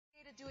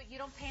do it, you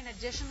don't pay an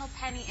additional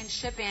penny in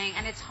shipping,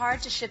 and it's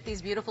hard to ship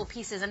these beautiful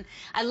pieces. And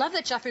I love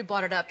that Jeffrey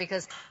brought it up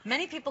because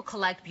many people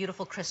collect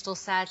beautiful crystal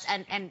sets,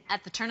 and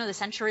at the turn of the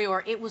century,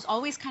 or it was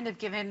always kind of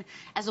given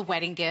as a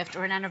wedding gift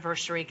or an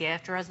anniversary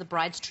gift or as the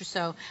bride's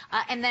trousseau.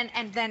 And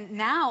then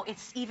now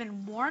it's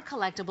even more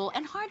collectible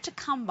and hard to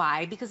come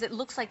by because it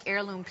looks like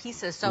heirloom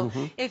pieces. So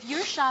if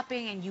you're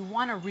shopping and you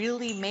want to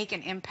really make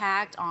an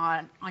impact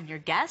on your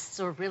guests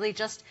or really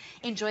just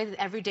enjoy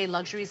the everyday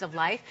luxuries of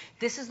life,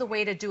 this is the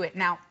way to do it.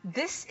 Now,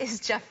 this is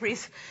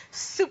Jeffrey's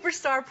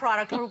superstar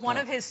product, or one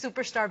of his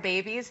superstar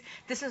babies.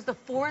 This is the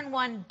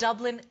 4-in-1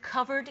 Dublin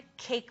covered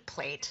cake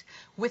plate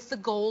with the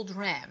gold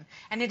rim.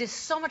 And it is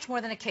so much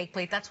more than a cake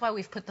plate. That's why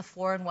we've put the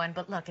 4-in-1.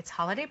 But look, it's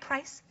holiday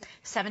price,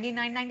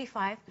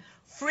 $79.95.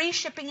 Free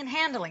shipping and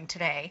handling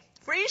today.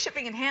 Free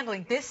shipping and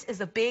handling. This is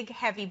a big,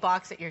 heavy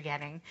box that you're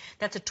getting.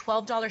 That's a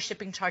 $12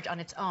 shipping charge on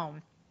its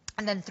own.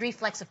 And then 3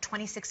 flex of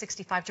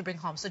 $26.65 to bring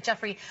home. So,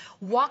 Jeffrey,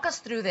 walk us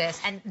through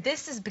this. And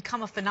this has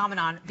become a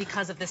phenomenon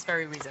because of this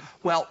very reason.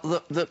 Well,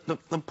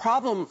 the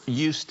problem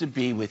used to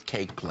be with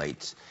cake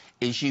plates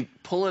is you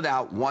pull it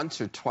out once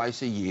or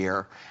twice a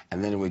year,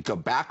 and then it would go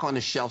back on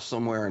a shelf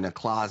somewhere in a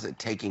closet,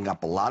 taking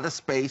up a lot of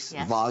space,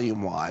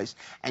 volume-wise,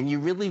 and you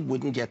really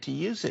wouldn't get to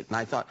use it. And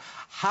I thought,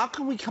 how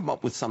can we come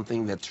up with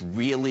something that's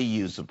really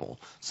usable,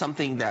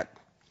 something that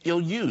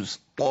you'll use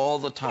all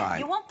the time?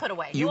 Yeah, you won't put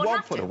away. You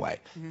won't put away.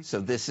 So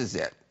this is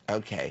it.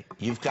 Okay,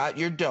 you've got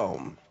your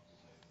dome.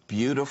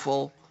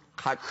 Beautiful,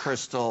 cut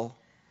crystal.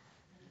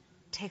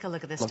 Take a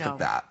look at this dome. Look at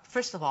that.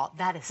 First of all,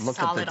 that is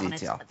solid on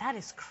its... That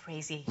is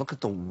crazy. Look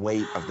at the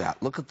weight of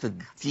that. Look at the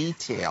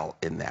detail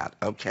in that,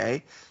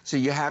 okay? So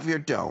you have your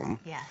dome.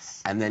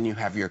 Yes. And then you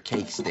have your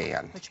cake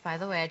stand. Which, by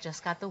the way, I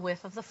just got the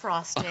whiff of the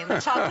frosting,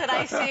 the chocolate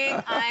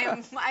icing.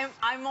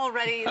 I'm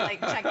already, like,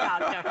 checked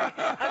out,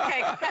 Jeffrey.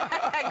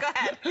 Okay, go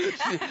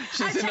ahead.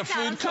 She's in a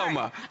food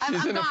coma.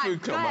 She's in a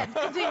food coma. Go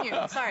ahead,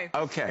 continue. Sorry.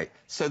 Okay,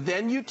 so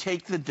then you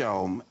take the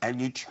dome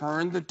and you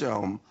turn the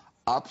dome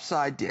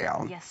upside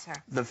down. Yes, sir.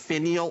 The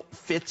finial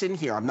fits in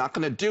here. I'm not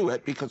going to do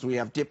it because we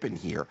have dip in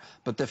here,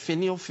 but the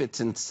finial fits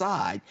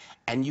inside,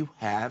 and you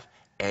have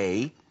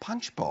a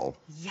punch bowl.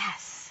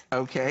 Yes.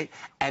 Okay,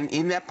 and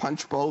in that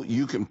punch bowl,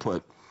 you can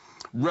put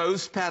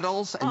rose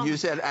petals and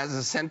use it as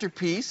a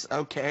centerpiece,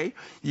 okay?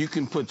 You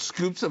can put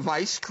scoops of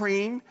ice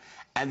cream,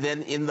 and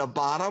then in the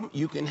bottom,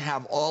 you can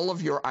have all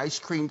of your ice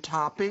cream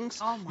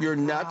toppings, your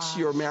nuts,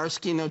 your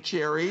maraschino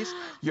cherries,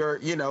 your,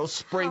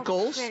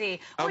 sprinkles. How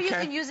pretty. Or you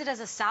can use it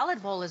as a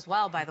salad bowl as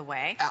well, by the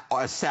way.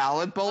 A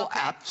salad bowl,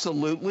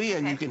 absolutely,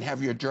 and you can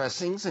have your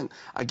dressings and,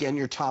 again,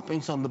 your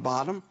toppings on the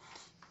bottom.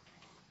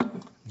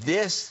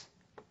 This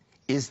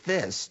is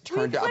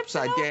turned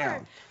upside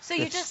down. So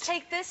you just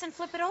take this and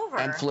flip it over.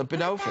 And flip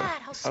it over.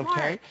 How smart.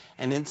 Okay?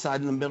 And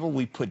inside in the middle,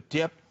 we put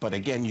dip. But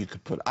again, you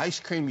could put ice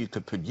cream, you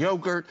could put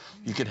yogurt,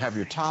 you could have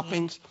your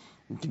toppings.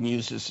 You can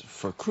use this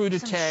for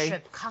crudité. Some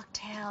shrimp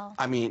cocktail.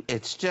 I mean,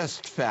 it's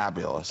just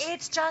fabulous.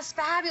 It's just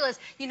fabulous.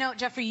 You know,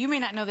 Jeffrey, you may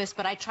not know this,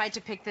 but I tried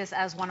to pick this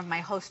as one of my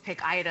host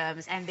pick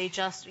items, and they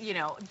just,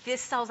 this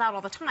sells out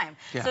all the time.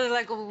 Yeah. So they're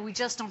like, well, we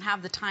just don't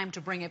have the time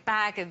to bring it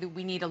back, and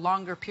we need a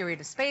longer period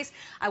of space.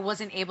 I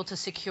wasn't able to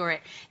secure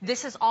it.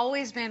 This has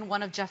always been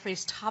one of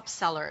Jeffrey's top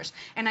sellers,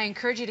 and I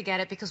encourage you to get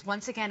it because,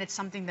 once again, it's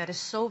something that is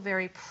so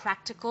very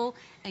practical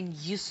and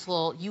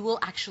useful. You will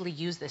actually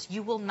use this.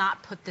 You will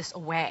not put this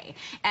away.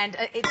 And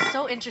it's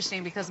so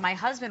interesting because my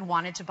husband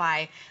wanted to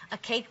buy a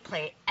cake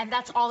plate, and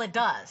that's all it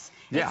does.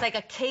 Yeah. It's like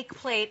a cake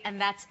plate, and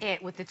that's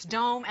it, with its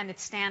dome and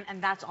its stand,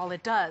 and that's all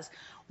it does.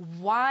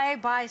 Why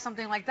buy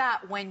something like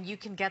that when you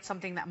can get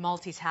something that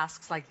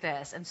multitasks like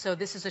this? And so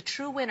this is a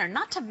true winner,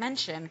 not to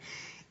mention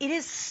it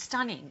is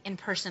stunning in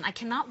person. I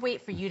cannot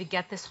wait for you to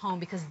get this home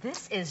because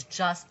this is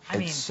just,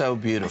 it's so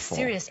beautiful. A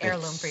serious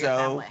heirloom for your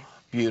family.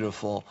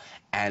 Beautiful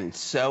and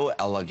so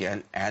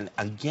elegant, and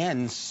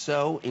again,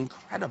 so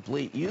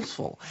incredibly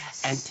useful.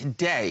 Yes. And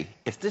today,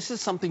 if this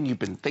is something you've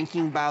been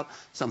thinking about,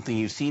 something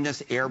you've seen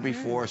us air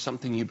before,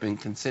 something you've been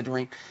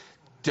considering,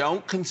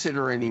 don't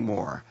consider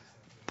anymore.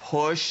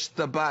 Push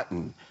the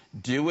button.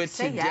 Do it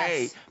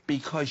today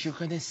because you're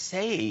going to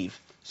save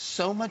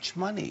so much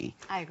money.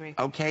 I agree.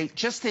 Okay,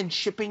 just in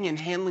shipping and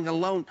handling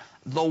alone,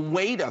 the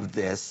weight of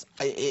this,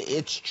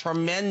 it's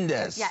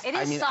tremendous. Yeah, it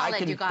is solid, I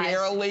can you guys.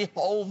 barely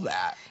hold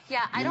that.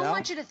 Yeah, I don't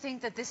want you to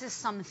think that this is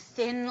some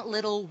thin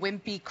little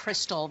wimpy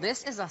crystal.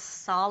 This is a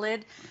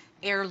solid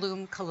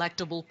heirloom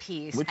collectible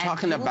piece. We're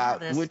talking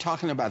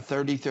about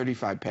 30,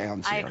 35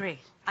 pounds here. I agree.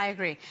 I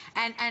agree.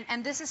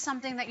 And this is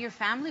something that your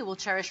family will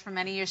cherish for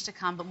many years to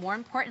come, but more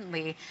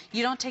importantly,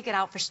 you don't take it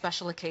out for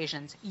special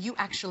occasions. You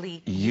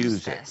actually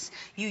use this.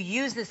 You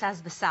use this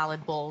as the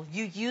salad bowl.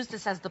 You use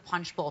this as the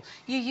punch bowl.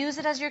 You use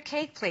it as your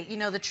cake plate.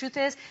 The truth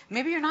is,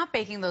 maybe you're not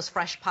baking those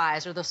fresh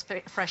pies or those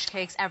fresh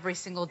cakes every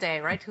single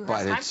day, right? Who has time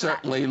for that? But it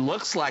certainly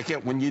looks like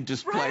it when you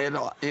display it.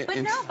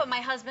 But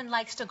my husband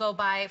likes to go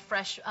buy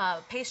fresh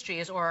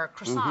pastries or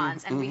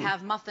croissants, and we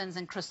have muffins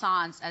and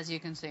croissants, as you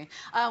can see.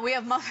 We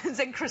have muffins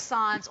and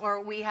croissants croissants,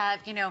 or we have,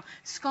 you know,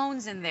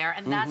 scones in there,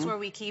 and that's where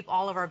we keep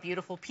all of our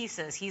beautiful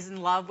pieces. He's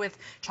in love with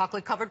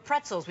chocolate-covered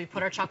pretzels. We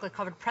put our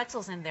chocolate-covered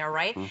pretzels in there,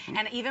 right?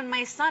 And even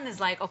my son is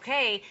like,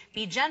 okay,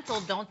 be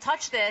gentle, don't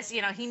touch this.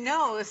 You know, he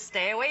knows,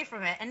 stay away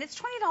from it. And it's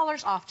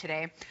 $20 off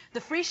today.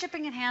 The free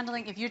shipping and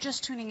handling, if you're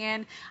just tuning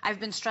in, I've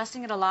been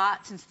stressing it a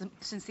lot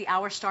since the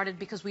hour started,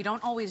 because we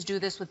don't always do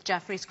this with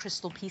Jeffrey's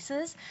crystal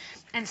pieces.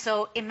 And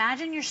so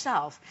imagine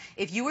yourself,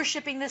 if you were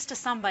shipping this to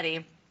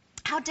somebody,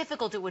 how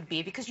difficult it would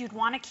be, because you'd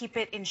want to keep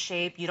it in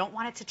shape. You don't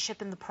want it to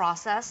chip in the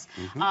process.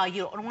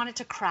 You don't want it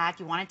to crack.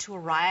 You want it to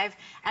arrive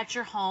at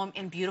your home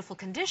in beautiful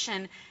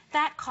condition.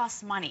 That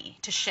costs money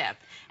to ship.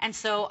 And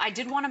so I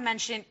did want to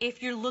mention,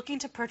 if you're looking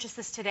to purchase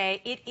this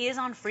today, it is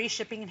on free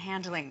shipping and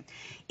handling.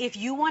 If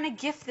you want to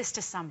gift this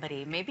to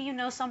somebody, maybe you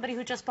know somebody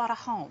who just bought a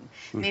home.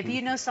 Maybe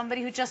you know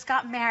somebody who just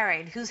got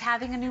married, who's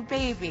having a new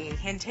baby.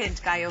 Hint,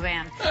 hint, Gallo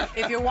Van.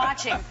 If you're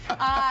watching,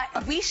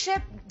 we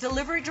ship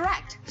delivery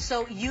direct.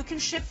 So you can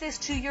ship this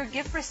to your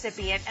gift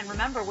recipient. And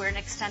remember, we're in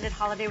extended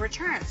holiday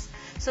returns.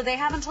 So they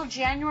have until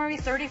January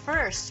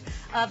 31st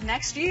of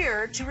next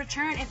year to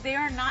return if they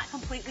are not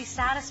completely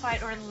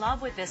satisfied or in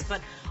love with this.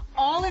 But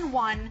all in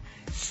one,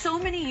 so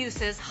many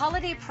uses,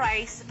 holiday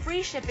price,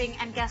 free shipping,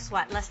 and guess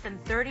what? Less than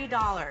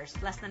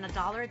 $30, less than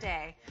 $1 a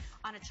day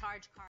on a charge card.